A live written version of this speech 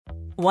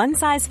One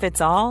size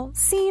fits all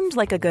seemed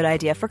like a good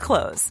idea for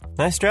clothes.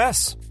 Nice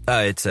dress.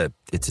 It's a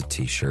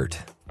t-shirt.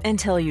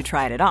 Until you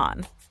tried it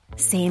on.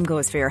 Same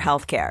goes for your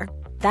healthcare.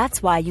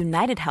 That's why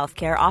United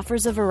Healthcare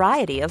offers a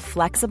variety of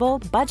flexible,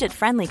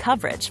 budget-friendly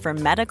coverage for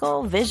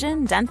medical,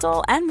 vision,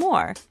 dental, and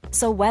more.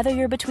 So whether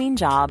you're between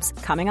jobs,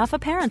 coming off a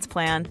parent's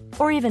plan,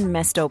 or even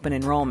missed open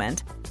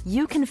enrollment,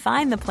 you can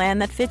find the plan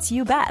that fits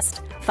you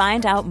best.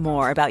 Find out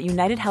more about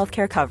United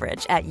Healthcare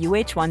coverage at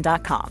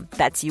uh1.com.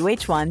 That's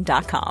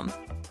uh1.com.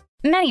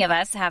 Many of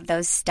us have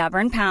those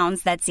stubborn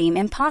pounds that seem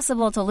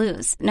impossible to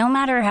lose, no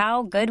matter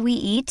how good we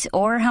eat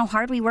or how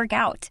hard we work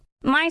out.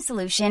 My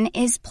solution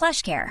is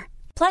PlushCare.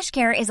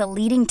 PlushCare is a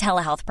leading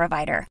telehealth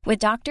provider with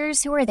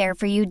doctors who are there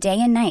for you day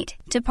and night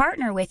to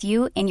partner with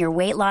you in your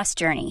weight loss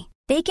journey.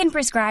 They can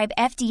prescribe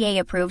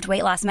FDA-approved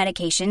weight loss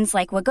medications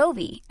like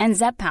Wegovy and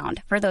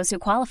Zepbound for those who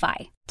qualify.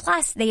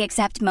 Plus, they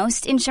accept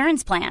most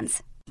insurance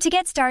plans. To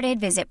get started,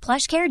 visit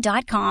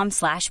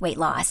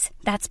plushcare.com/weightloss.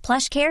 That's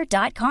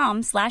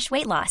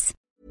plushcare.com/weightloss.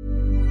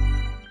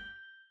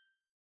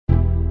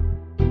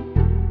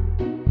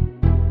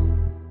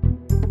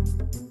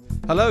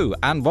 Hello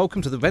and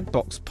welcome to the Red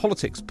Box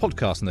Politics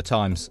podcast in the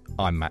Times.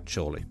 I'm Matt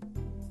Chorley.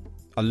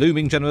 A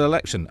looming general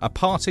election, a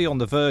party on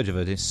the verge of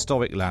an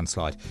historic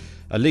landslide,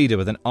 a leader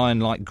with an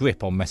iron-like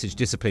grip on message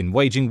discipline,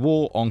 waging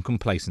war on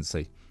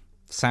complacency.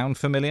 Sound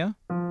familiar?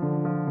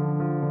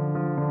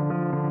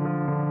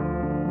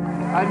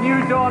 A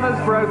new dawn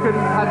has broken,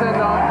 has it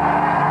not?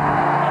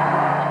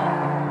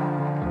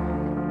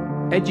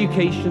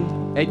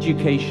 Education,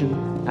 education,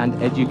 and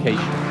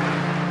education.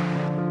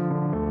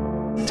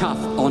 Tough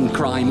on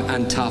crime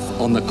and tough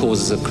on the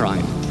causes of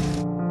crime.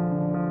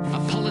 A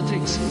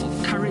politics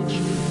of courage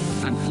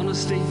and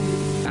honesty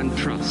and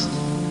trust.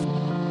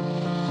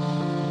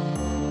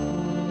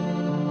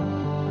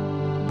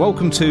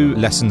 Welcome to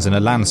Lessons in a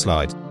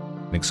Landslide,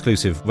 an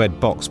exclusive Red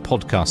Box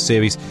podcast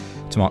series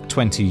to mark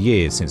 20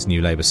 years since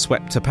New Labour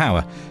swept to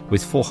power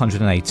with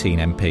 418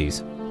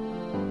 MPs.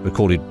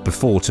 Recorded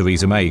before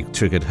Theresa May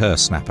triggered her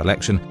snap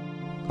election,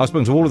 I've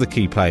spoken to all of the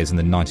key players in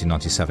the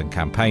 1997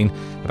 campaign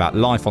about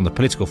life on the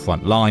political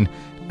front line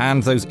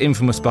and those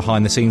infamous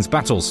behind-the-scenes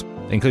battles,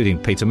 including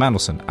Peter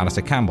Mandelson,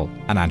 Alistair Campbell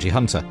and Angie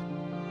Hunter.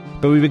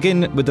 But we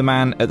begin with the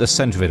man at the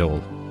centre of it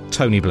all,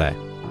 Tony Blair.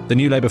 The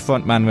New Labour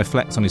frontman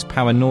reflects on his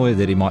paranoia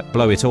that he might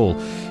blow it all,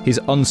 his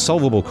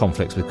unsolvable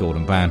conflicts with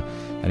Gordon Brown,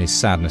 and his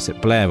sadness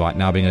at Blair right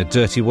now being a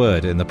dirty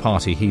word in the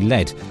party he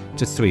led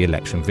to 3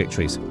 election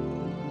victories.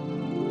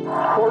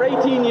 For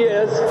 18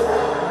 years,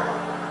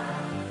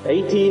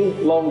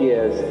 18 long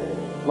years,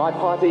 my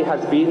party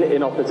has been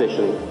in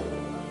opposition.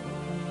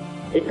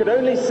 It could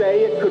only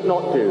say it could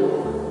not do.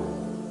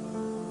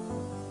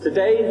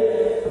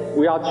 Today,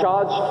 we are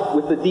charged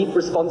with the deep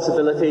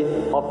responsibility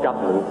of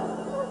government.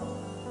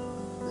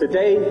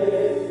 Today,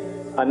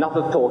 enough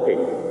of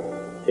talking.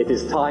 It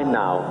is time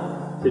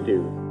now to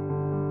do.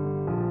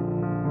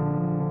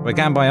 I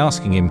began by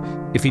asking him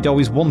if he'd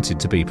always wanted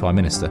to be Prime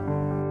Minister.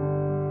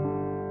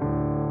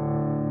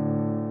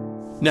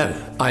 No,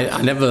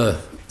 I never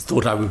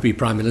thought I would be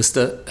Prime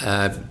Minister.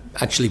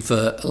 Actually,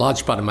 for a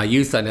large part of my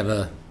youth, I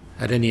never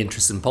had any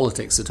interest in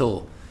politics at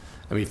all.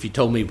 I mean, if you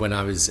told me when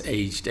I was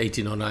aged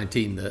 18 or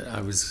 19 that I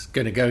was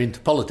going to go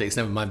into politics,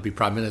 never mind be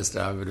Prime Minister,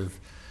 I would have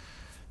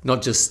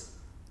not just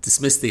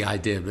dismissed the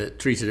idea, but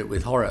treated it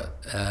with horror.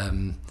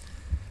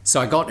 So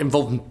I got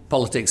involved in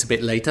politics a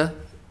bit later.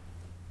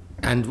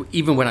 And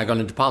even when I got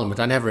into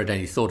Parliament, I never had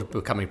any thought of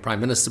becoming Prime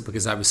Minister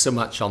because I was so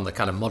much on the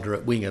kind of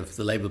moderate wing of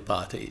the Labour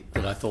Party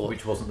that I thought...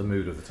 Which wasn't the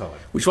mood of the time.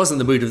 Which wasn't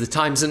the mood of the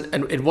times,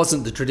 and it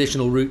wasn't the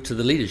traditional route to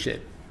the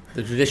leadership.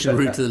 The traditional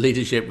route to the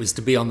leadership was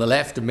to be on the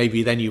left and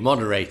maybe then you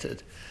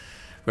moderated.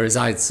 Whereas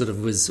I sort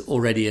of was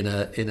already in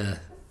a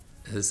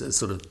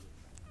sort of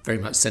very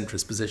much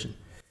centrist position.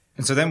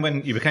 And so then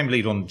when you became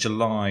leader on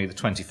July the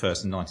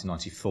 21st in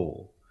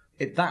 1994,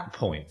 at that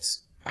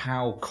point,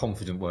 how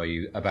confident were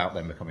you about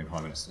then becoming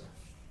Prime Minister?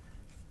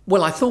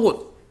 Well, I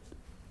thought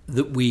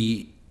that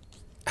we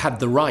had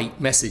the right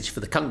message for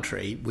the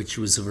country, which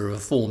was of a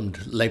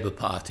reformed Labour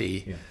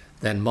Party,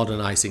 then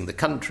modernising the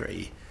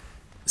country.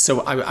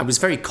 So I was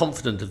very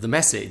confident of the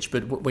message,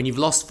 but when you've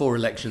lost 4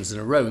 elections in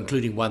a row,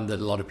 including one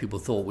that a lot of people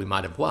thought we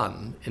might have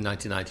won in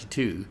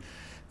 1992,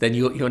 then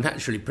you're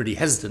naturally pretty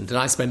hesitant. And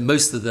I spent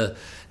most of the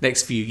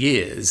next few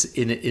years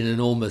in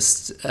an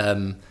almost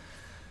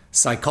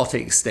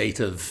psychotic state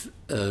of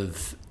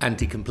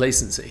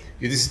anti-complacency.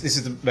 This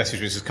is the message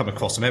which has come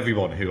across from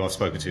everyone who I've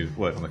spoken to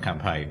work on the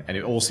campaign, and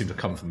it all seemed to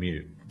come from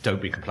you.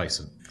 Don't be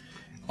complacent.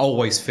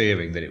 Always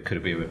fearing that it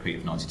could be a repeat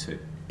of 92.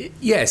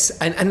 Yes,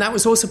 and that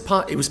was also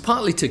it was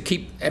partly to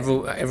keep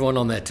everyone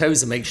on their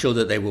toes and make sure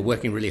that they were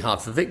working really hard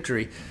for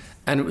victory,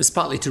 and it was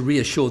partly to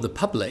reassure the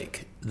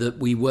public that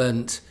we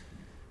weren't,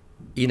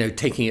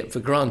 taking it for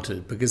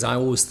granted, because I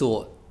always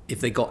thought if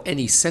they got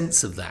any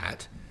sense of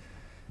that,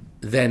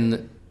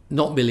 then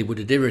not merely would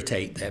it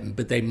irritate them,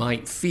 but they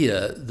might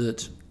fear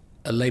that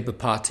a Labour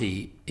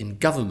Party in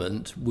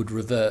government would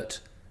revert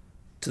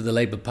to the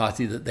Labour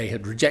Party that they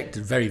had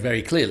rejected very,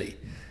 very clearly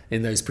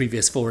in those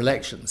previous 4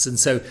 elections. And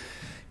so,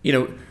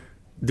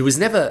 there was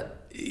never,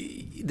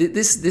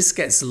 this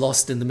gets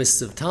lost in the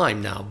mists of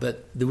time now,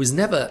 but there was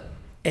never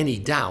any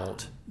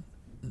doubt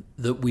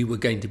that we were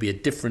going to be a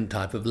different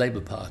type of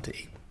Labour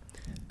Party.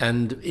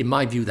 And in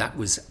my view, that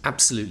was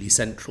absolutely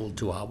central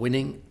to our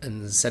winning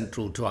and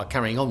central to our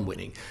carrying on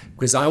winning,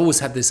 because I always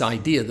had this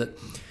idea that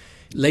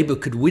Labour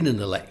could win an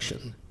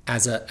election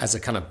as a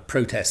kind of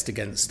protest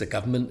against the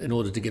government in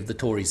order to give the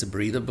Tories a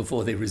breather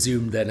before they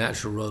resumed their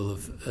natural role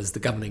as the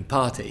governing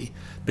party.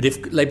 But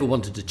if Labour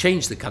wanted to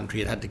change the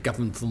country, it had to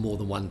govern for more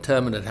than one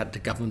term, and it had to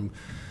govern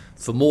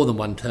for more than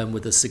one term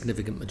with a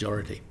significant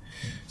majority.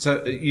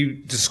 So you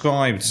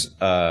described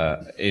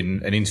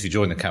in an interview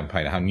during the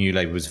campaign how New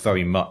Labour was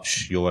very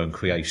much your own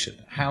creation.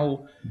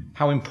 How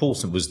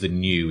important was the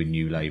new in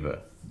New Labour?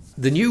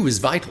 The new was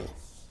vital.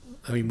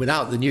 I mean,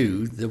 without the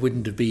new, there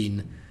wouldn't have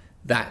been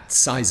that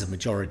size of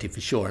majority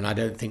for sure, and I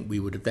don't think we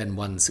would have then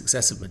won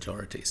successive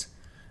majorities.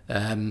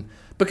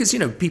 Because,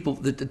 people,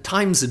 the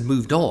times had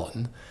moved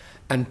on,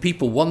 and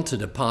people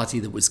wanted a party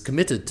that was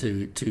committed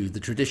to the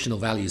traditional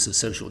values of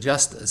social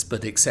justice,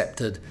 but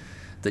accepted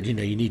that, you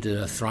needed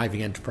a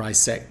thriving enterprise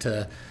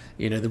sector,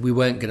 that we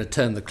weren't going to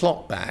turn the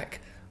clock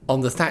back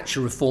on the Thatcher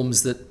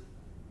reforms that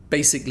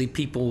basically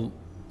people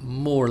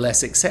more or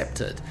less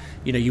accepted.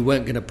 You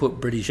weren't going to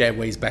put British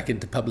Airways back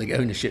into public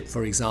ownership,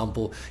 for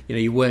example.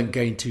 You weren't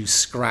going to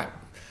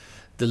scrap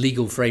the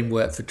legal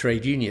framework for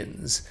trade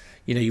unions.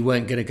 You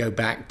weren't going to go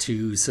back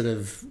to sort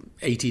of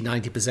 80,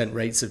 90%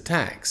 rates of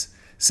tax.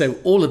 So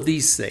all of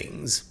these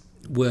things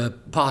were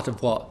part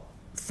of what,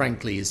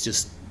 frankly,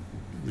 was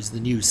the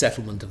new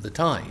settlement of the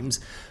times.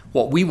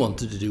 What we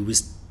wanted to do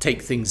was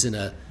take things in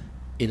a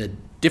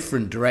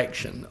different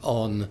direction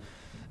on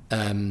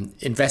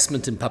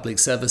investment in public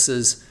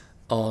services,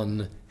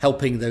 on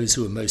helping those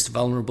who are most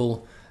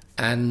vulnerable,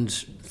 and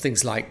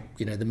things like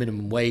the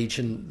minimum wage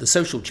and the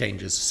social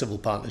changes, civil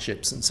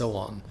partnerships, and so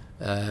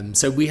on.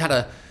 So we had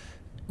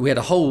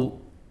a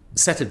whole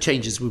set of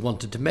changes we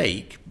wanted to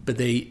make, but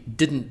they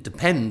didn't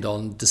depend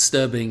on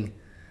disturbing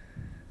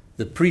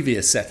the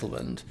previous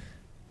settlement.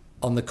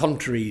 On the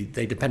contrary,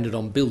 they depended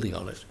on building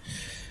on it.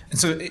 And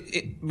so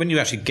when you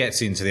actually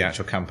get into the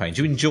actual campaign,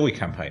 do you enjoy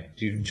campaigning?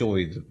 Do you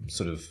enjoy the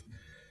sort of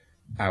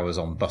hours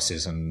on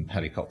buses and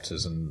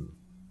helicopters and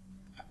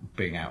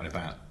being out and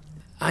about?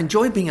 I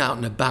enjoy being out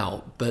and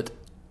about, but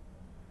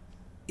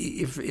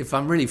if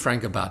I'm really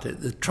frank about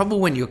it, the trouble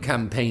when you're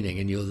campaigning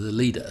and you're the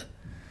leader,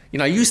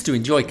 I used to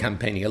enjoy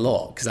campaigning a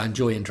lot because I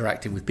enjoy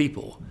interacting with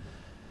people.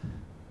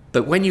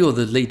 But when you're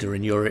the leader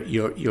and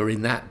you're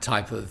in that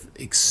type of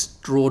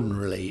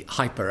extraordinarily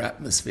hyper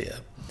atmosphere,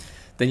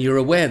 then you're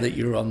aware that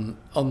you're on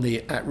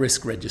the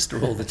at-risk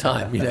register all the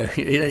time.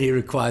 It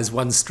requires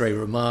one stray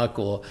remark,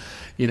 or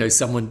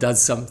someone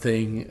does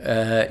something,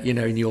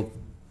 and you're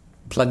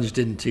plunged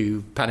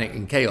into panic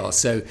and chaos.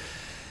 So,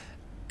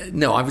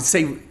 no, I would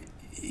say,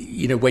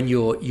 when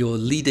you're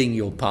leading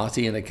your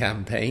party in a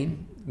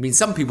campaign, I mean,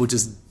 some people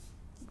just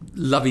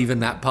love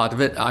even that part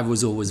of it. I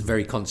was always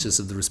very conscious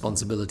of the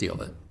responsibility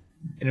of it.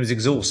 And it was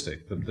exhausting,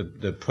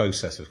 the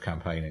process of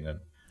campaigning.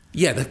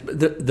 Yeah,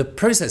 the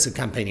process of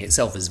campaigning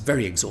itself is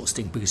very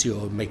exhausting because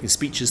you're making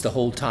speeches the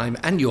whole time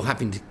and you're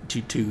having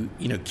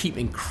to keep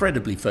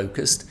incredibly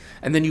focused.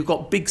 And then you've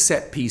got big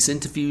set piece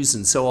interviews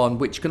and so on,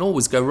 which can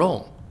always go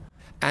wrong.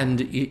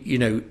 And,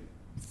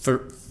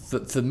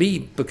 for me,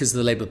 because of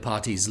the Labour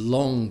Party's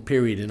long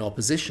period in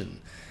opposition,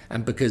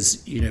 and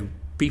because,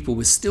 people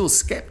were still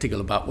sceptical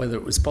about whether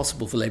it was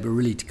possible for Labour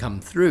really to come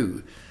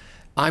through,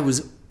 I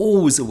was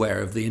always aware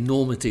of the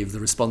enormity of the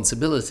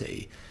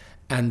responsibility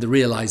and the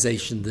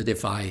realisation that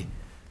if I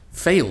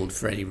failed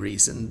for any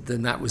reason,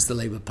 then that was the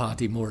Labour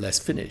Party more or less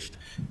finished.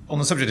 On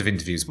the subject of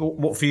interviews,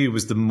 what for you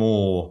was the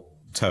more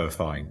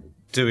terrifying,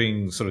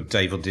 doing sort of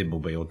David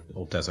Dimbleby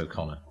or Des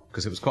O'Connor?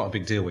 Because it was quite a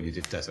big deal when you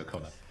did Des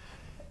O'Connor.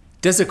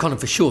 Des O'Connor,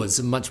 for sure,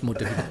 is much more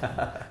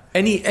difficult.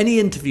 Any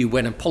interview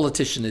when a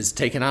politician is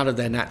taken out of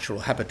their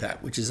natural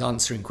habitat, which is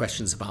answering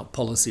questions about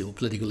policy or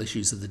political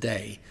issues of the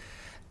day,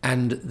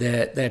 and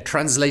they're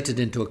translated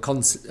into a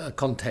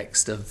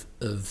context of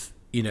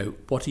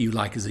what are you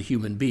like as a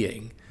human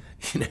being?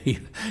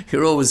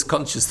 You're always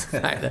conscious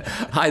that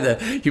either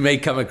you may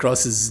come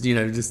across as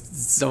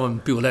just someone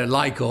people don't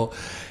like, or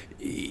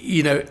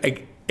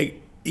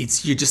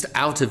it's you're just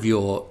out of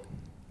your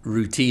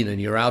routine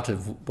and you're out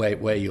of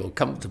where you're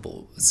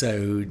comfortable.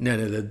 So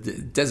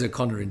the Des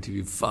O'Connor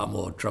interview far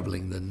more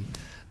troubling than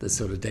the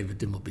sort of David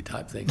Dimbleby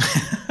type thing.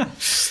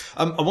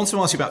 I wanted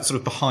to ask you about sort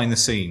of behind the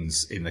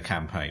scenes in the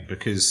campaign,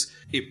 because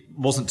it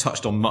wasn't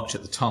touched on much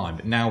at the time,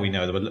 but now we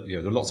know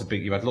there were lots of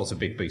you had lots of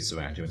big beasts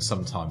around you, and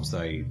sometimes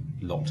they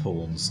locked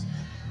horns,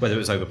 whether it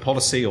was over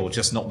policy or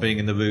just not being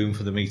in the room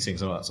for the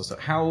meetings and all that sort of stuff.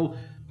 How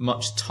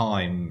much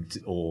time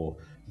or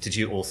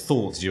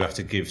thought did you have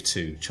to give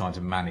to trying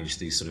to manage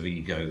these sort of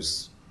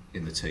egos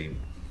in the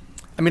team?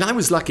 I mean, I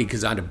was lucky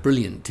because I had a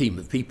brilliant team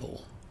of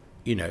people.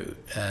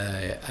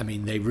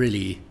 They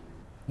really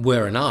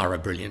were and are a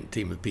brilliant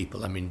team of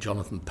people. I mean,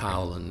 Jonathan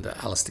Powell and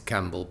Alistair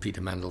Campbell,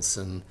 Peter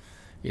Mandelson,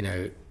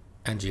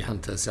 Angie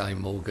Hunter, Sally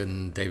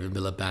Morgan, David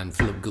Miliband,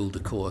 Philip Gould,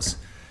 of course.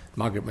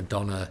 Margaret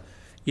McDonough,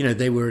 you know,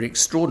 they were an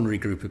extraordinary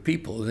group of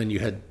people. And then you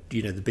had,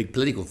 you know, the big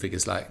political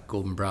figures like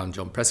Gordon Brown,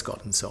 John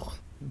Prescott, and so on.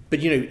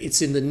 But, you know,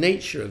 it's in the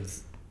nature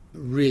of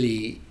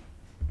really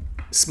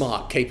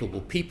smart,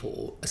 capable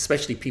people,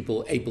 especially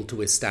people able to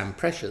withstand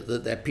pressure,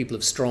 that they're people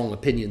of strong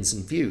opinions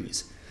and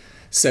views.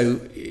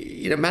 So,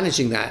 you know,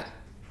 managing that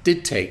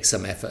did take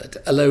some effort.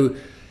 Although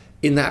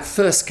in that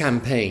first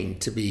campaign,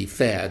 to be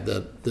fair,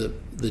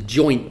 the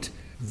joint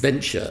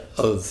venture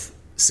of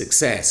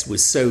success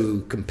was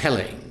so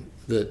compelling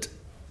that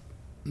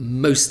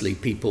mostly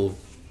people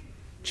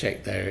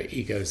checked their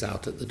egos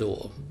out at the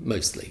door.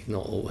 Mostly,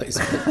 not always.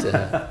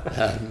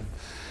 But,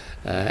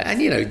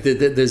 and, you know,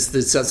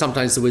 there's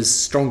sometimes there was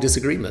strong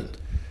disagreement.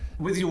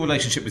 With your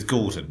relationship with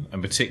Gordon,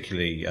 and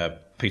particularly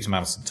Peter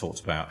Mandelson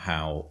talked about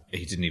how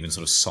he didn't even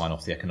sort of sign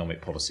off the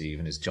economic policy,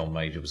 even as John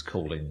Major was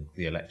calling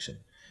the election.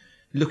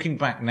 Looking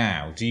back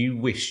now, do you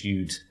wish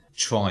you'd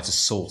try to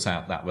sort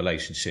out that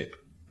relationship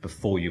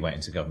before you went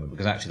into government?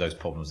 Because actually those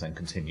problems then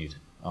continued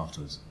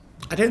afterwards.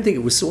 I don't think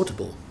it was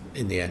sortable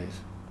in the end,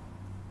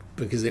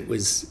 because it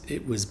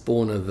was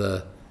born of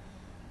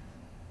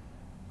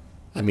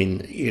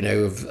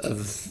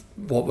of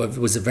what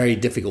was a very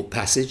difficult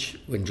passage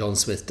when John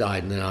Smith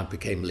died and then I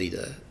became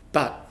leader.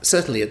 But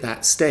certainly at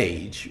that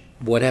stage,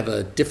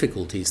 whatever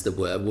difficulties there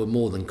were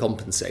more than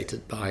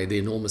compensated by the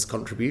enormous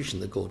contribution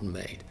that Gordon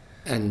made.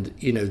 And,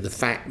 you know, the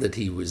fact that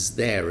he was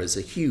there as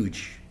a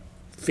huge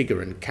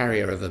figure and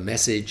carrier of a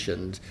message,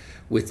 and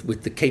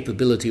with the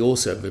capability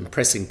also of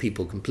impressing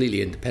people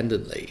completely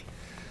independently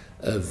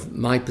of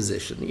my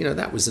position, you know,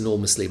 that was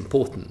enormously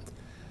important.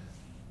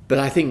 But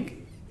I think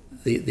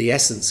the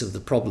essence of the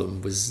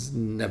problem was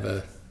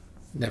never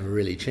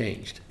really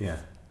changed. Yeah.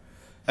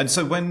 And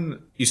so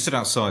when you stood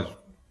outside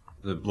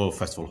the Royal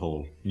Festival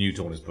Hall, New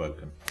Dawn is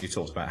broken, you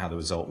talked about how the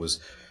result was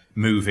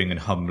moving and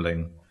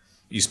humbling.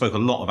 You spoke a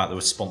lot about the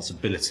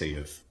responsibility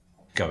of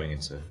going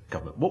into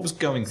government. What was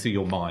going through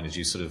your mind as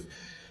you sort of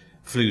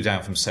flew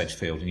down from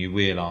Sedgefield and you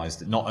realised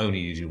that not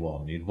only had you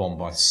won, you'd won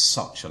by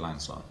such a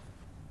landslide?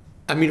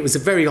 I mean, it was a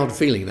very odd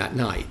feeling that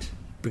night,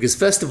 because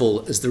first of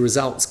all, as the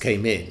results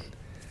came in,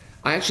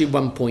 I actually at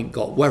one point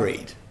got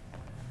worried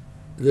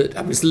that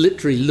I was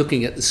literally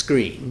looking at the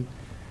screen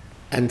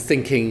and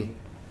thinking,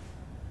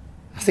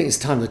 I think it's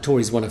time the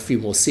Tories won a few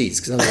more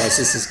seats, because otherwise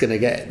this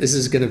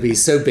is going to be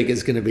so big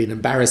it's going to be an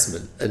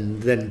embarrassment,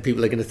 and then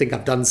people are going to think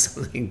I've done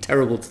something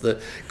terrible to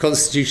the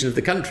constitution of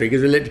the country.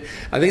 Because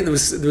I think there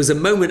was a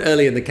moment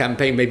early in the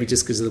campaign, maybe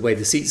just because of the way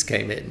the seats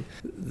came in,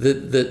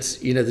 that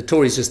you know, the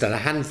Tories just had a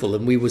handful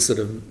and we were sort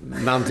of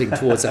mounting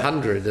towards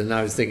 100, and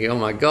I was thinking, oh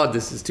my God,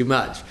 this is too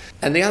much.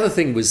 And the other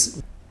thing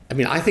was, I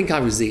mean, I think I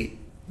was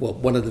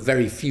one of the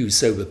very few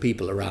sober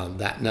people around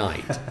that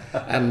night,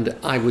 and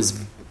I was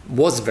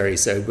very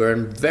sober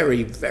and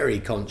very, very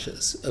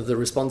conscious of the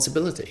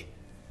responsibility.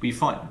 Were you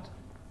frightened?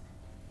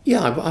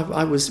 Yeah,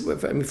 I was.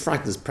 I mean,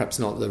 frightened is perhaps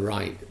not the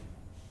right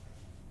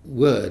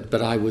word,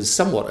 but I was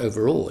somewhat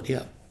overawed,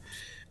 yeah.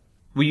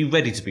 Were you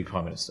ready to be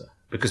Prime Minister?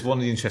 Because one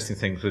of the interesting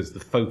things was the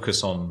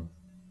focus on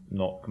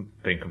not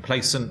being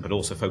complacent, but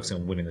also focusing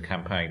on winning the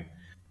campaign,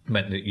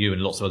 meant that you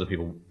and lots of other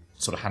people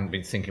sort of hadn't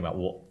been thinking about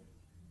what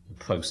the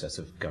process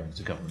of going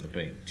to government had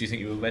been. Do you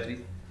think you were ready?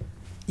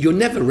 You're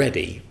never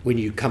ready when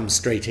you come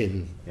straight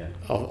in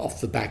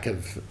off the back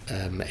of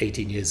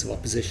 18 years of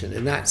opposition.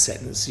 In that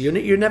sense,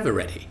 you're never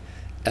ready.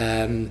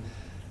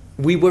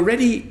 We were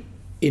ready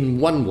in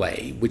one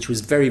way, which was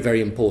very,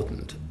 very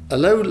important.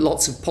 Although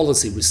lots of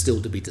policy was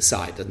still to be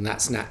decided, and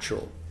that's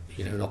natural.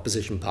 You know, an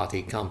opposition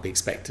party can't be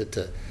expected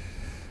to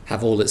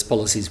have all its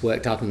policies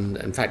worked out, and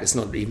in fact, it's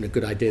not even a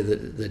good idea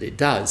that it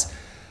does.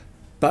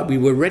 But we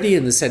were ready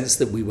in the sense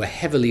that we were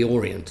heavily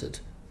oriented.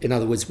 In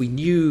other words, we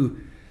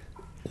knew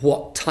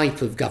what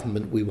type of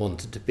government we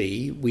wanted to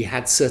be. We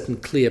had certain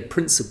clear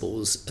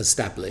principles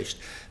established.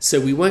 So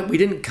we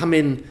didn't come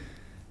in,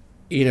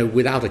 you know,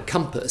 without a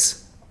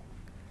compass,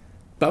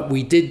 but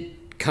we did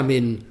come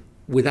in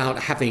without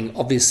having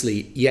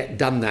obviously yet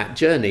done that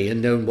journey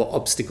and known what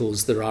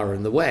obstacles there are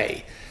in the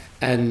way.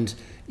 And,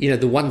 you know,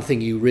 the one thing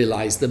you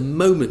realise the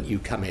moment you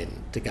come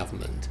in to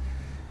government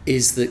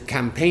is that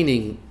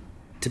campaigning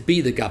to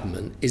be the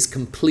government is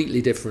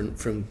completely different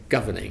from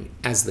governing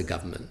as the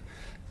government.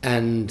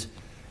 And,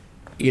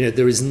 you know,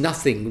 there is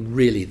nothing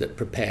really that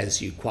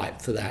prepares you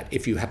quite for that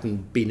if you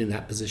haven't been in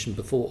that position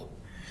before.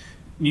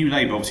 New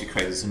Labour obviously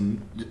created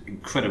some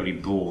incredibly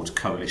broad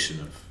coalition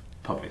of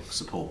public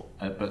support,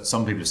 but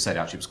some people have said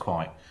actually it was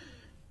quite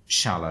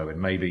shallow, and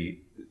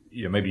maybe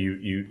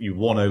you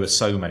won over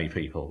so many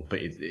people, but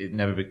it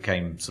never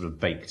became sort of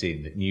baked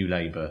in that New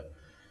Labour,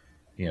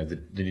 you know,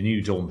 the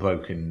New Dawn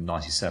broke in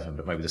 97,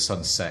 but maybe the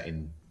sun set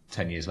in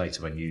 10 years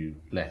later when you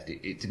left.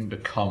 It didn't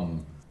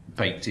become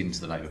baked into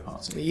the Labour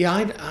Party. Yeah,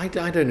 I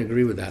don't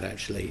agree with that,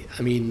 actually.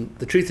 I mean,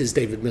 the truth is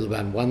David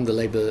Miliband won the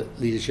Labour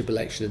leadership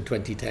election in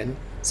 2010.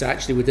 So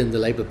actually within the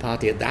Labour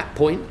Party at that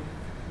point,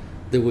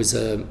 there was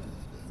a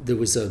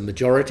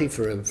majority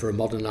for a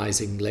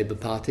modernising Labour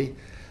Party.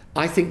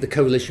 I think the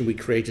coalition we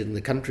created in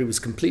the country was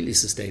completely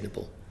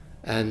sustainable.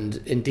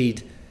 And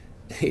indeed,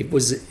 it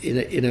was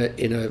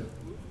in a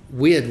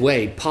weird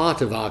way,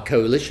 part of our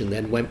coalition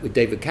then went with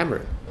David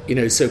Cameron.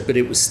 But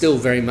it was still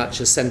very much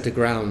a centre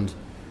ground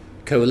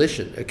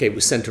coalition. Okay, it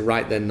was centre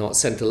right then, not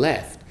centre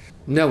left.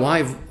 No,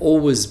 I've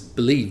always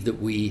believed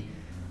that we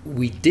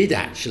did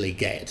actually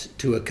get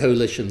to a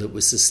coalition that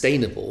was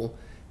sustainable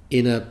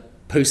in a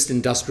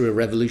post-industrial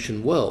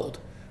revolution world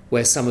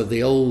where some of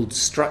the old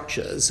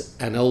structures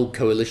and old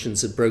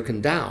coalitions had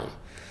broken down.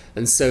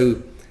 And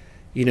so,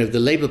 the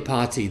Labour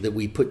Party that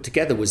we put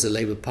together was a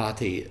Labour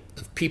Party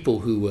of people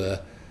who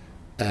were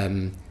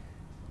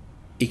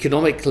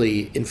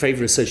economically in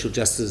favour of social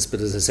justice, but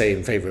as I say,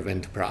 in favour of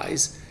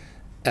enterprise,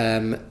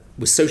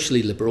 were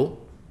socially liberal,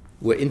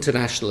 were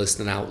internationalist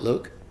in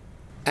outlook.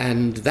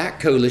 And that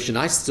coalition,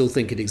 I still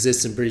think it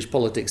exists in British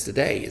politics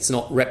today. It's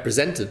not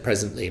represented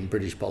presently in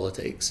British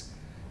politics,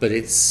 but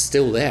it's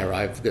still there.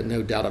 I've got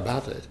no doubt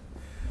about it.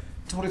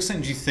 To what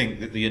extent do you think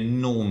that the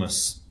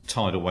enormous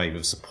tidal wave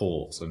of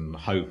support and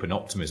hope and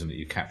optimism that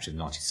you captured in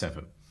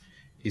 97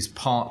 is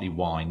partly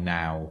why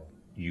now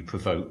you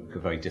provoke a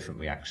very different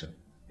reaction?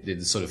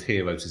 The sort of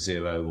hero to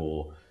zero,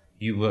 or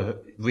you were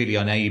really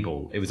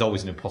unable, it was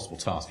always an impossible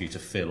task for you to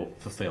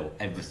fulfill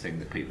everything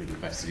that people had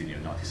invested in you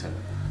in 97.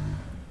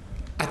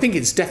 I think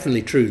it's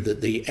definitely true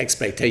that the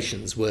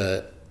expectations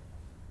were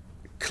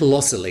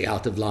colossally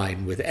out of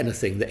line with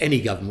anything that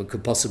any government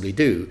could possibly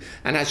do.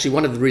 And actually,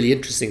 one of the really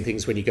interesting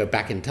things when you go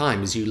back in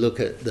time is you look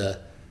at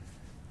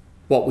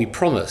what we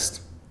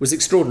promised was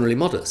extraordinarily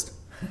modest.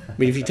 I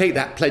mean, if you take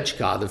that pledge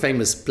card, the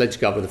famous pledge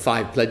card with the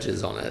 5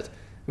 pledges on it,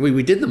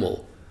 we did them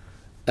all.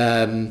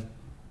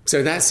 So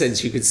in that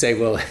sense, you could say,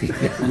 well,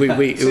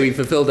 we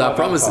fulfilled our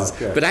promises.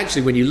 But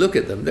actually, when you look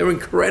at them, they're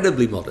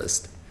incredibly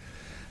modest.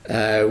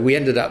 We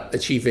ended up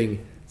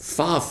achieving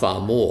far,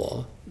 far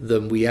more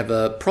than we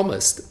ever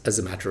promised, as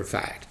a matter of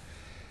fact.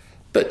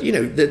 But,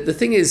 the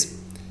thing is,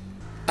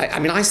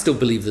 I still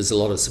believe there's a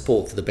lot of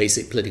support for the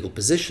basic political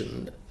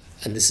position,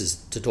 and this is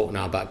to talk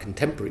now about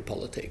contemporary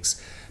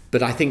politics.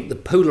 But I think the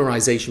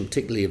polarization,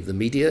 particularly of the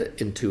media,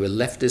 into a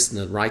leftist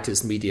and a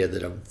rightist media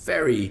that are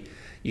very,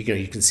 you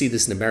can see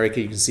this in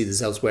America, you can see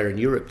this elsewhere in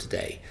Europe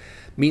today,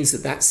 means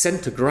that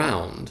center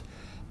ground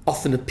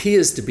often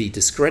appears to be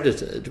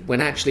discredited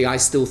when actually I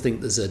still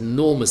think there's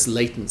enormous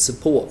latent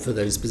support for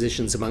those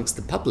positions amongst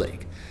the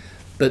public.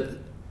 But,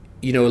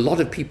 a lot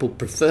of people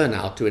prefer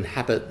now to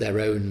inhabit their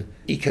own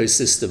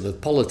ecosystem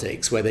of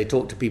politics where they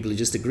talk to people who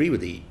just agree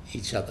with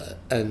each other.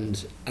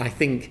 And I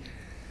think,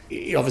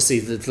 obviously,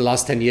 the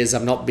last 10 years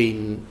I've not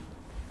been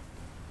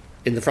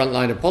in the front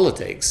line of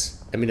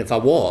politics. I mean, if I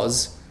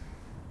was,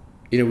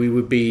 we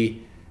would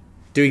be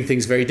doing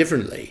things very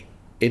differently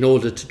in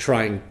order to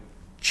try and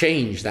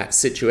change that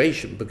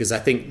situation, because I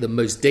think the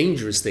most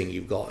dangerous thing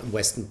you've got in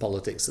Western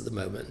politics at the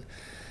moment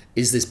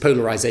is this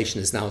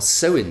polarization is now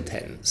so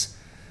intense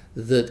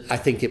that I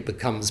think it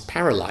becomes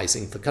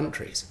paralyzing for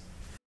countries.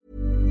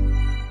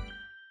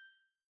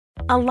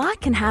 A lot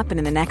can happen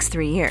in the next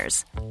 3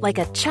 years. Like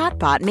a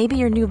chatbot may be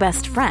your new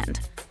best friend.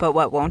 But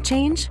what won't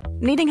change?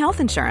 Needing health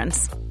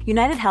insurance.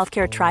 United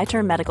Healthcare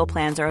Tri-Term Medical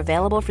Plans are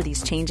available for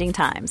these changing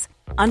times.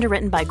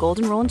 Underwritten by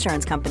Golden Rule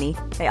Insurance Company,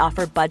 they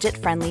offer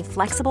budget-friendly,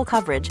 flexible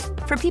coverage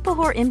for people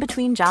who are in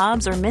between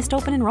jobs or missed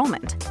open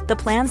enrollment. The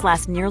plans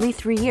last nearly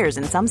 3 years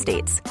in some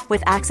states,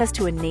 with access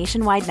to a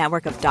nationwide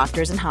network of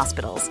doctors and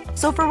hospitals.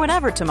 So for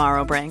whatever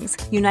tomorrow brings,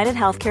 United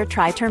Healthcare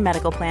Tri-Term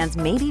Medical Plans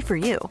may be for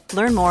you.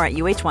 Learn more at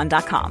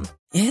uh1.com.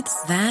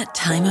 It's that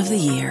time of the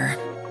year.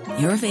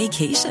 Your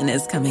vacation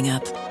is coming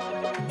up.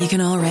 You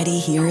can already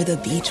hear the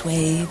beach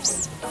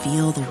waves,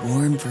 feel the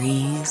warm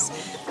breeze,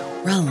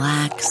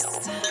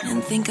 relax,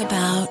 and think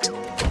about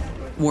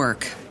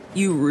work.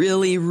 You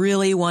really,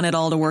 really want it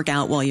all to work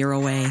out while you're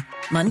away.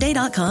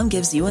 Monday.com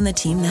gives you and the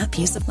team that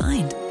peace of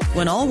mind.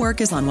 When all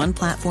work is on one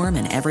platform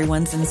and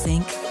everyone's in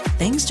sync,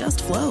 things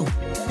just flow.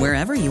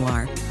 Wherever you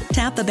are,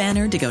 tap the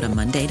banner to go to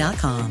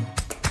Monday.com.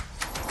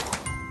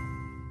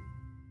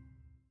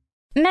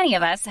 Many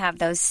of us have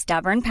those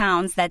stubborn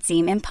pounds that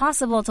seem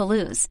impossible to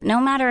lose,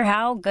 no matter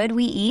how good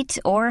we eat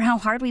or how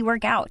hard we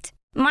work out.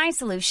 My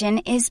solution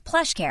is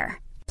PlushCare.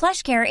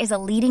 PlushCare is a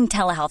leading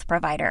telehealth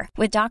provider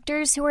with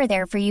doctors who are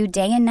there for you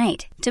day and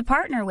night to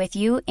partner with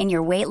you in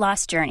your weight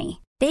loss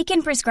journey. They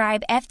can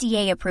prescribe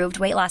FDA-approved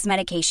weight loss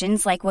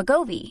medications like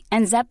Wegovy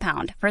and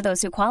Zepbound for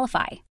those who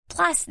qualify.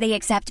 Plus, they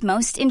accept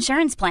most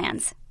insurance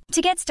plans.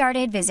 To get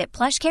started, visit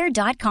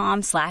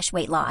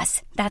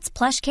plushcare.com/weightloss. That's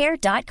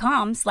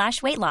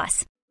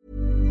plushcare.com/weightloss.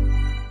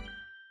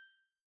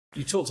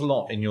 You talked a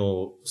lot in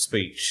your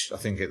speech, I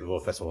think at the Royal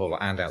Festival Hall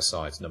and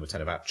outside, number 10,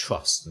 about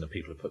trust and the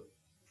people who put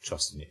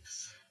trust in you.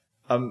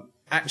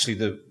 Actually,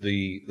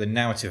 the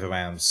narrative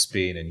around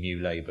spin and New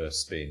Labour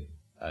spin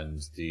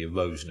and the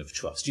erosion of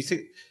trust, do you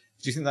think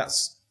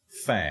that's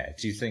fair?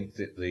 Do you think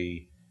that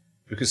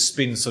because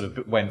spin sort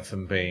of went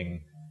from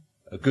being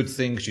a good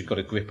thing because you've got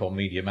a grip on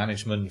media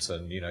management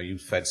and, you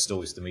fed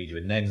stories to the media,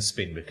 and then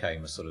spin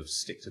became a sort of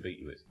stick to beat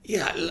you with?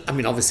 Yeah, I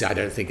mean, obviously I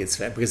don't think it's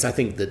fair, because I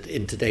think that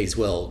in today's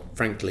world,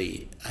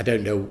 frankly, I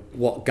don't know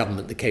what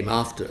government that came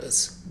after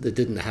us that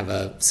didn't have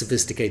a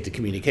sophisticated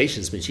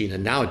communications machine.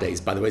 And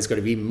nowadays, by the way, it's got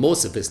to be even more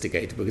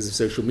sophisticated because of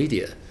social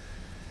media.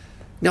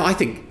 Now, I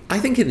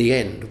think in the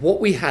end,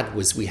 what we had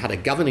a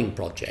governing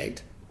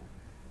project.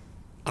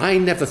 I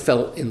never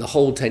felt in the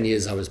whole 10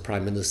 years I was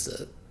Prime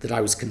Minister that I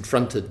was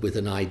confronted with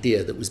an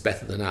idea that was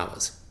better than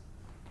ours.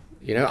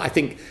 I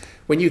think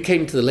when you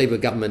came to the Labour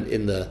government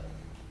in the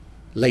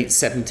late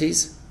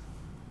 70s,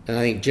 and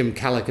I think Jim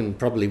Callaghan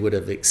probably would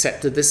have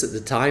accepted this at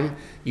the time,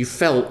 you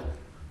felt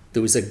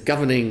there was a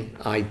governing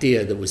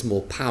idea that was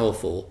more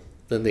powerful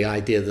than the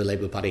idea the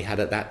Labour Party had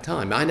at that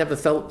time. I never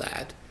felt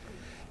that.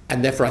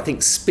 And therefore I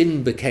think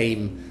spin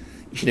became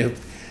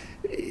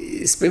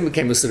a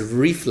sort of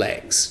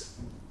reflex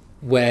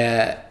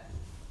where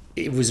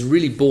it was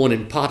really born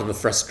in part of a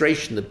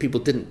frustration that people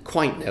didn't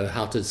quite know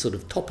how to sort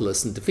of topple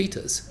us and defeat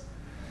us.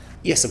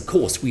 Yes, of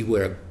course, we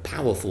were a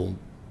powerful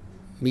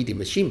media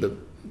machine, but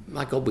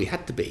my God, we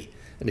had to be.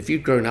 And if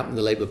you'd grown up in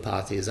the Labour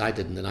Party, as I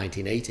did in the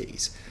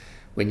 1980s,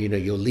 when,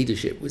 your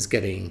leadership was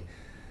getting,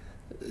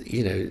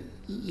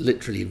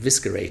 literally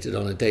eviscerated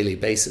on a daily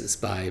basis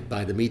by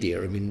the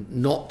media, I mean,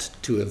 not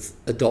to have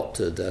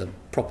adopted a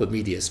proper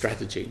media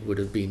strategy would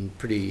have been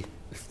pretty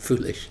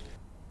foolish.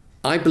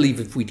 I believe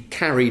if we'd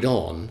carried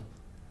on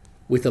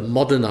with a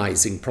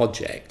modernising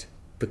project,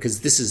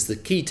 because this is the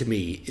key to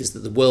me, is that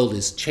the world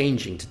is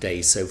changing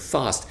today so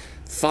fast,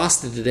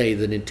 faster today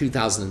than in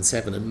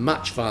 2007 and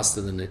much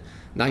faster than in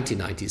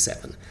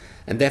 1997.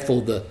 And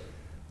therefore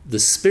the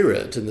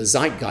spirit and the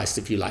zeitgeist,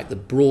 if you like,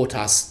 that brought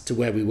us to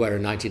where we were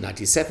in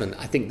 1997,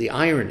 I think the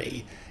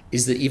irony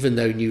is that even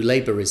though New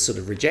Labour is sort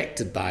of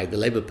rejected by the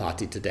Labour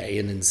Party today,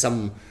 and in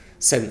some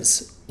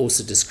sense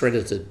also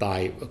discredited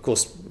by, of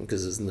course,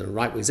 because it's in the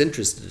right wing's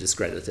interest to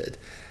discredit it,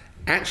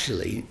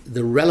 actually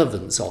the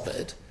relevance of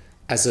it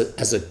as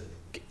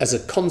a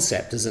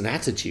concept, as an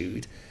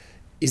attitude,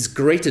 is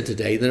greater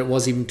today than it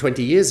was even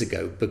 20 years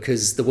ago,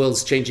 because the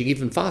world's changing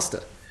even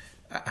faster.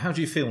 How do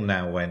you feel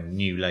now when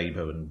New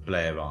Labour and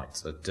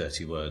Blairites are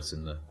dirty words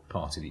in the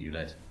party that you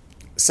led?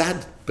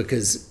 Sad,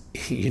 because,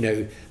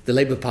 the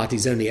Labour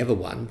Party's only ever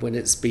won when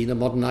it's been a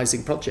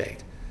modernising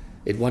project.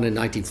 It won in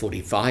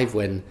 1945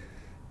 when,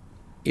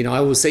 I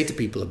always say to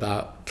people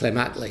about Clem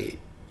Attlee,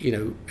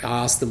 I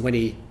ask them when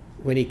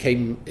he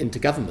came into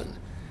government,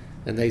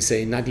 and they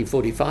say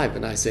 1945,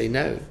 and I say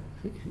no,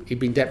 he'd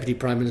been Deputy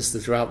Prime Minister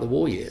throughout the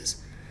war years.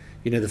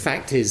 The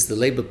fact is the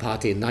Labour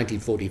Party in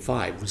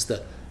 1945 was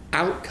the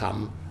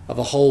outcome of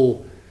a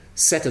whole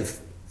set of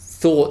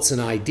thoughts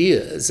and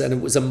ideas, and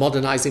it was a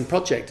modernising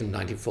project in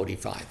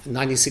 1945. And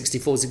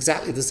 1964 is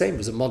exactly the same. It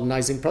was a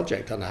modernising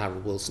project under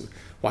Harold Wilson.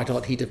 White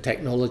hot heat of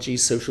technology,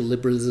 social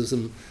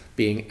liberalism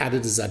being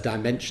added as a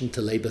dimension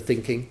to Labour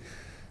thinking,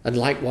 and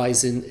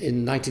likewise in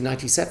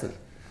 1997.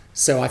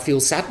 So I feel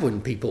sad when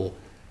people,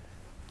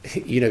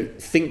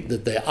 think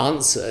that the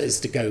answer is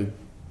to go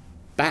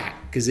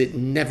back, because it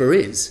never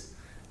is.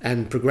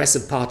 And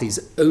progressive parties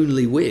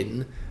only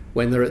win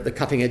when they're at the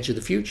cutting edge of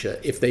the future.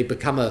 If they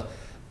become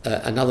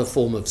another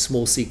form of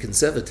small c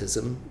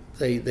conservatism,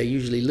 they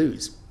usually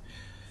lose.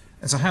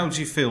 And so how do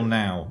you feel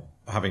now,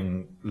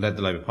 having led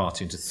the Labour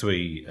Party into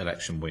 3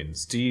 election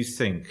wins? Do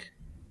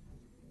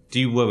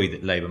you worry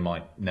that Labour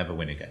might never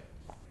win again?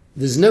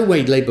 There's no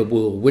way Labour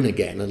will win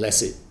again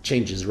unless it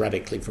changes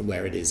radically from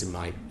where it is in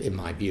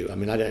my view. I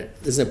mean,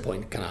 there's no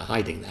point kind of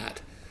hiding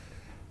that.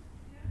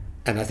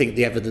 And I think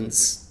the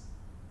evidence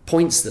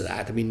points to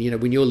that. I mean,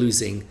 when you're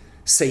losing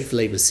safe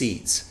Labour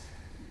seats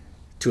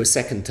to a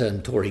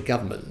second-term Tory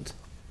government,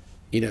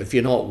 if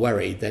you're not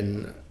worried,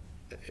 then,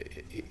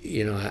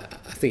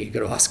 I think you've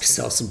got to ask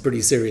yourself some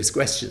pretty serious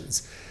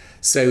questions.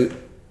 So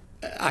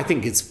I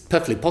think it's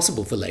perfectly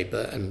possible for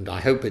Labour, and I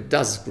hope it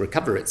does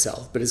recover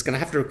itself, but it's going to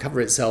have to recover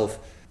itself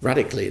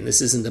radically. And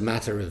this isn't a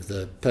matter of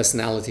the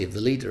personality of the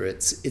leader.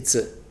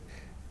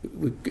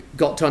 We've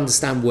got to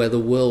understand where the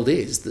world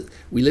is, that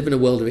we live in a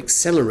world of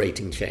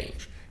accelerating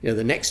change.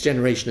 The next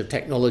generation of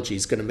technology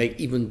is going to make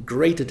even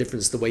greater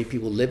difference to the way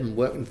people live and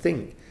work and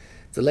think.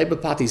 If the Labour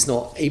Party is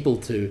not able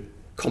to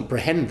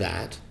comprehend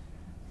that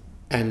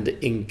and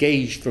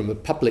engage from a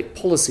public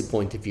policy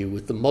point of view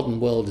with the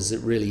modern world as it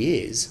really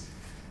is,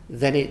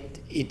 then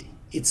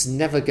it's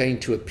never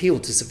going to appeal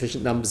to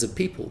sufficient numbers of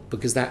people,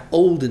 because that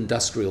old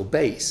industrial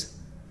base,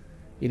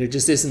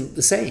 just isn't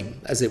the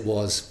same as it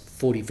was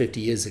 40, 50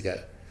 years ago.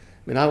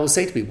 I mean, I will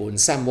say to people, when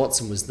Sam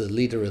Watson was the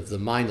leader of the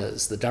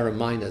miners, the Durham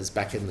miners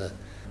back in the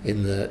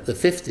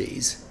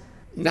 50s,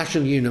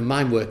 National Union of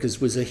Mine Workers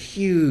was a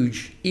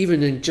huge,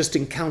 even in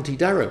County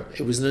Durham,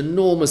 it was an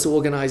enormous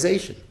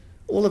organisation.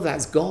 All of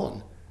that's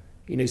gone.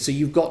 So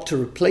you've got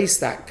to replace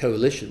that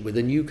coalition with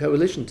a new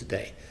coalition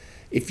today.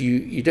 If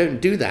you don't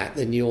do that,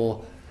 then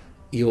you're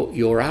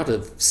out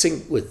of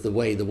sync with the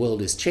way the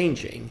world is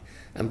changing.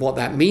 And what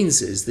that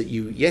means is that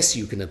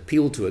you can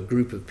appeal to a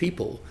group of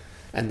people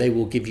and they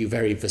will give you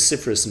very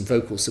vociferous and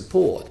vocal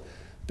support.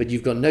 but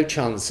you've got no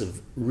chance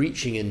of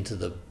reaching into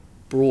the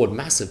broad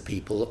mass of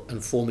people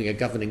and forming a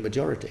governing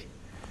majority.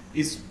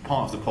 Is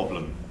part of the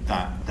problem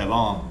that there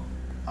aren't,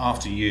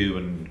 after you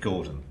and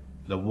Gordon,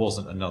 there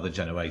wasn't another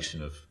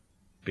generation of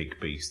big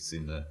beasts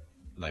in the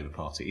Labour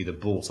Party, either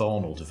brought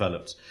on or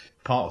developed?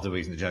 Part of the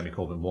reason that Jeremy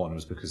Corbyn won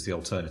was because the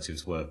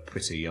alternatives were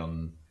pretty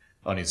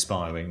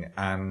uninspiring,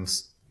 and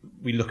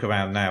we look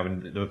around now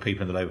and there are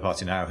people in the Labour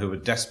Party now who are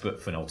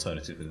desperate for an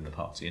alternative within the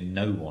party, and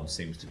no one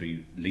seems to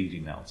be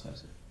leading that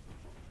alternative.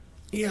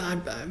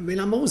 Yeah, I mean,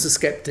 I'm always a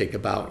sceptic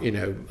about,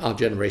 our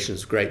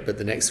generation's great, but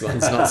the next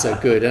one's not so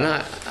good. And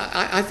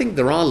I think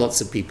there are lots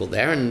of people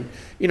there. And,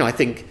 I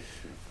think,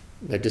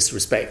 no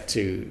disrespect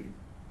to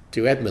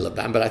Ed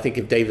Miliband, but I think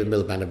if David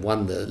Miliband had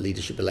won the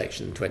leadership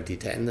election in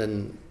 2010,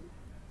 then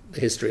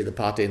the history of the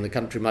party and the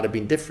country might have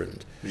been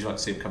different. Would you like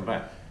to see him come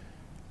back?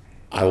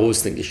 I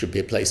always think there should be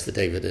a place for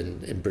David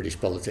in British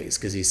politics,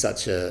 because he's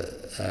such a,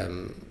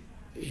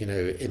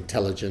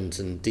 intelligent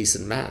and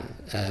decent man.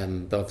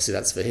 But obviously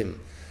that's for him.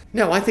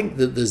 No, I think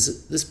that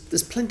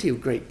there's plenty of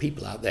great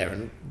people out there.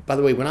 And by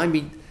the way, when I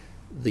meet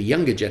the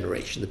younger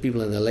generation, the people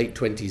in their late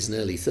 20s and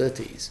early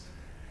 30s,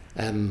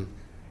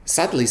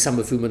 sadly, some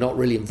of whom are not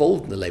really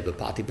involved in the Labour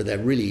Party, but they're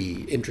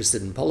really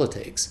interested in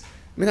politics.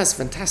 I mean, that's a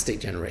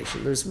fantastic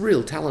generation. There's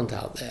real talent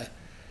out there.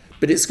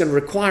 But it's going to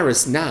require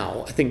us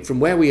now, I think, from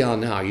where we are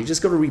now, you've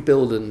just got to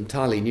rebuild an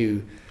entirely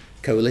new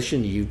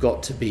coalition. You've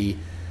got to be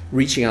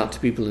reaching out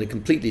to people in a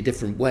completely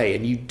different way.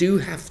 And you do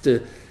have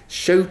to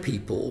show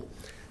people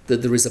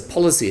that there is a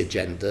policy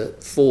agenda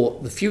for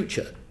the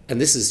future.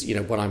 And this is,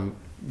 what I'm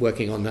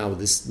working on now with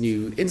this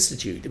new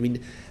institute. I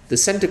mean, the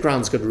centre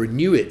ground's got to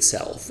renew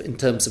itself in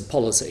terms of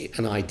policy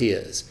and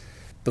ideas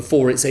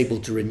before it's able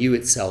to renew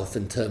itself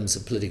in terms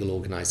of political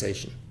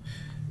organisation.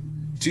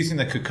 Do you think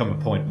there could come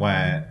a point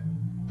where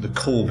the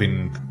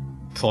Corbyn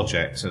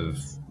project of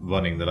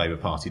running the Labour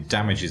Party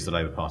damages the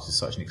Labour Party to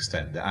such an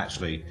extent that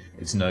actually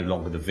it's no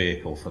longer the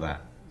vehicle for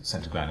that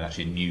centre ground and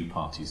actually new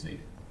parties needed?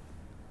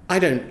 I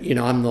don't,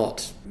 I'm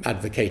not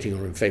advocating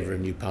or in favour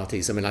of new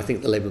parties. I mean, I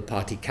think the Labour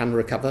Party can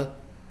recover.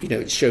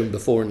 It's shown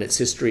before in its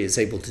history it's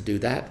able to do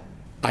that.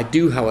 I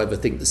do, however,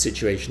 think the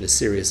situation is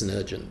serious and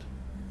urgent.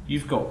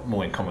 You've got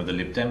more in common with the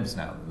Lib Dems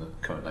now than the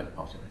current Labour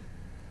Party.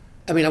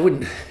 I mean, I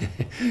wouldn't...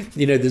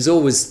 there's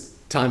always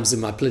times in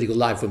my political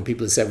life when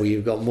people have said, well,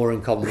 you've got more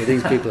in common with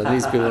these people and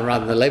these people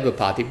rather than the Labour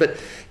Party. But,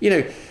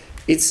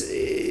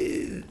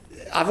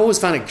 I've always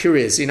found it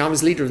curious. I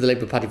was leader of the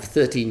Labour Party for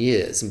 13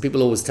 years, and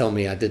people always tell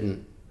me I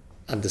didn't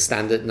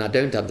understand it and I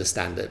don't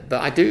understand it,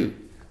 but I do.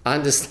 I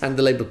understand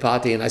the Labour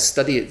Party, and I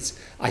studied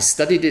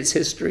its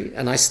history,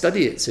 and I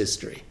study its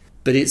history.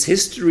 But its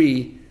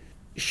history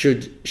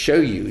should show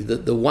you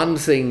that the one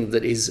thing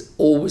that is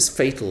always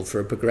fatal for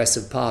a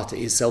progressive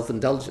party is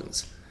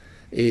self-indulgence,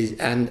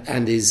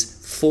 and is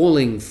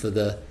falling for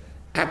the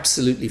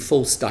absolutely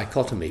false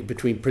dichotomy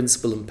between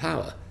principle and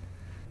power.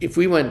 If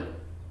we weren't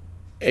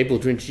able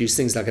to introduce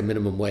things like a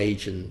minimum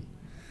wage and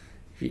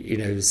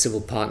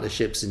civil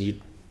partnerships,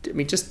 and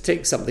just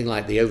take something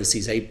like the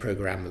overseas aid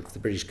programme of the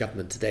British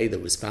government today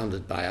that was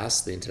founded by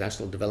us, the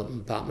International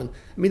Development Department.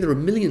 There are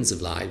millions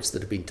of lives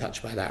that have been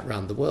touched by that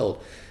around the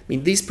world.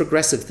 These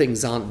progressive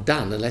things aren't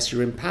done unless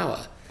you're in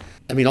power.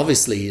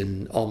 Obviously,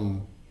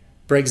 on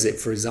Brexit,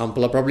 for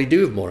example, I probably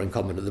do have more in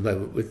common at the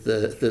moment with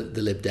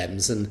the Lib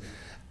Dems. And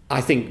I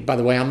think, by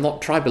the way, I'm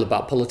not tribal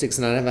about politics,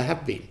 and I never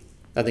have been.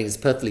 I think it's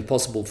perfectly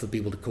possible for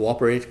people to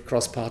cooperate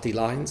across party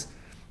lines.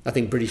 I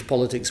think British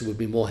politics would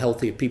be more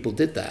healthy if people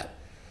did that.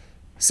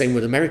 Same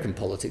with American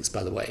politics,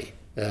 by the way.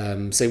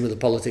 Same with the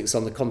politics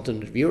on the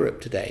continent of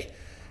Europe today.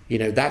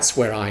 That's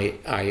where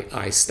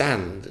I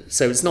stand.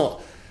 So it's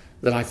not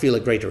that I feel a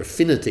greater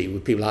affinity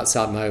with people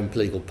outside my own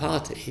political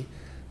party,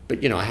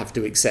 but, I have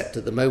to accept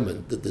at the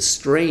moment that the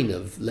strain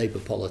of Labour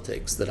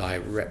politics that I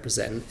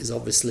represent is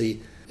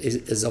obviously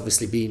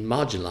being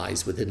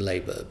marginalised within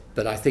Labour.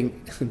 But I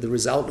think the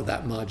result of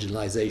that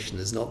marginalisation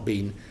has not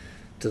been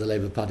to the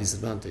Labour Party's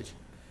advantage.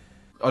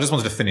 I just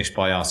wanted to finish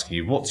by asking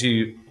you,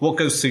 what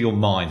goes through your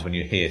mind when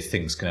you hear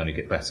things can only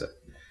get better?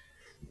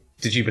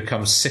 Did you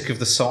become sick of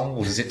the song,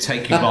 or does it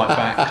take you right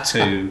back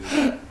to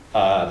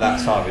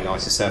that time in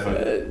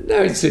 '97?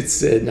 No,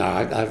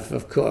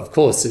 of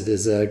course it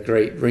is a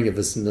great ring of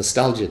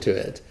nostalgia to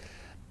it.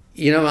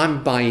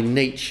 I'm by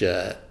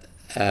nature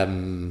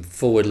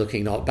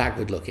forward-looking, not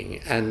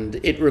backward-looking, and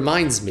it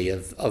reminds me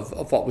of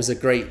what was a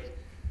great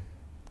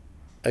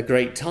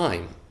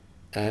time.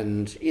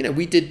 And,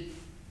 we did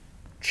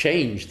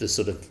change the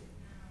sort of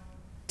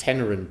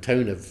tenor and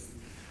tone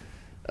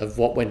of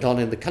what went on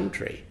in the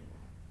country.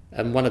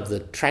 And one of the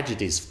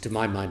tragedies, to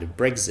my mind, of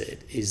Brexit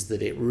is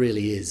that it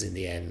really is, in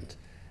the end,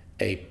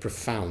 a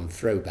profound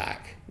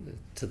throwback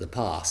to the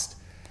past.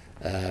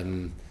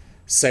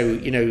 So,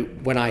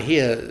 when I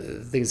hear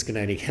things can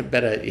only get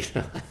better,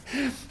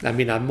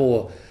 I'm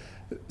more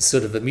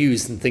sort of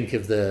amused and think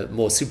of the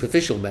more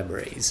superficial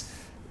memories.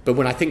 But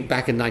when I think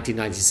back in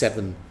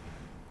 1997,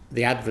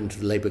 the advent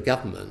of the Labour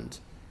government,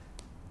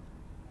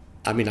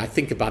 I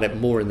think about it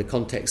more in the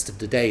context of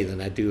today than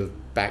I do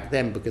of back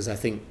then, because I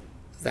think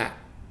that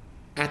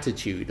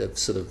attitude of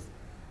sort of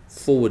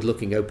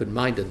forward-looking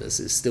open-mindedness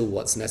is still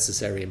what's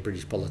necessary in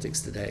British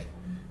politics today.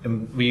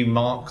 And will you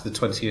mark the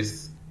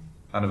 20th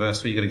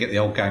anniversary? You're going to get the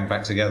old gang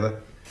back together?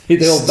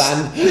 The old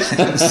band.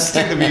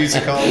 Stick the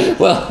music on.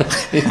 Well,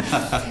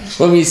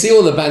 when we see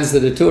all the bands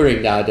that are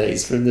touring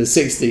nowadays from the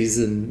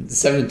 60s and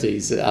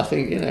 70s, I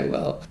think,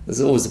 there's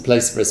always a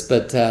place for us.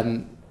 But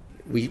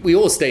we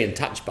all stay in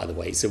touch, by the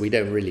way, so we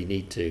don't really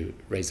need to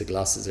raise a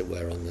glass, as it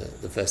were, on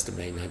the 1st of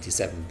May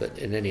 97. But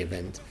in any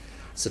event,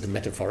 sort of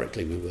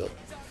metaphorically, we will.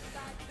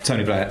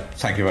 Tony Blair,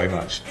 thank you very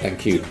much.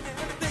 Thank you.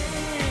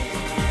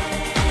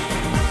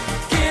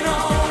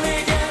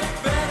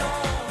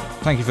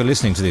 Thank you for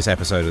listening to this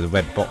episode of the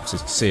Red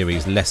Box's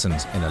series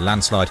Lessons in a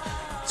Landslide.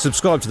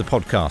 Subscribe to the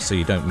podcast so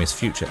you don't miss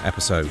future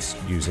episodes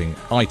using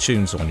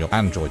iTunes on your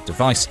Android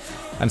device,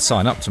 and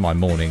sign up to my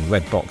morning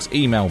Red Box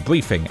email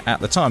briefing at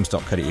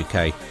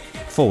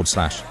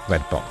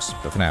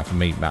thetimes.co.uk/Redbox. But for now, from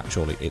me, Matt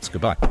Chorley, it's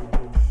goodbye.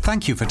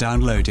 Thank you for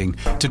downloading.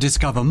 To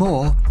discover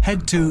more,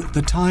 head to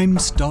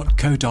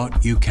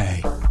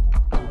thetimes.co.uk.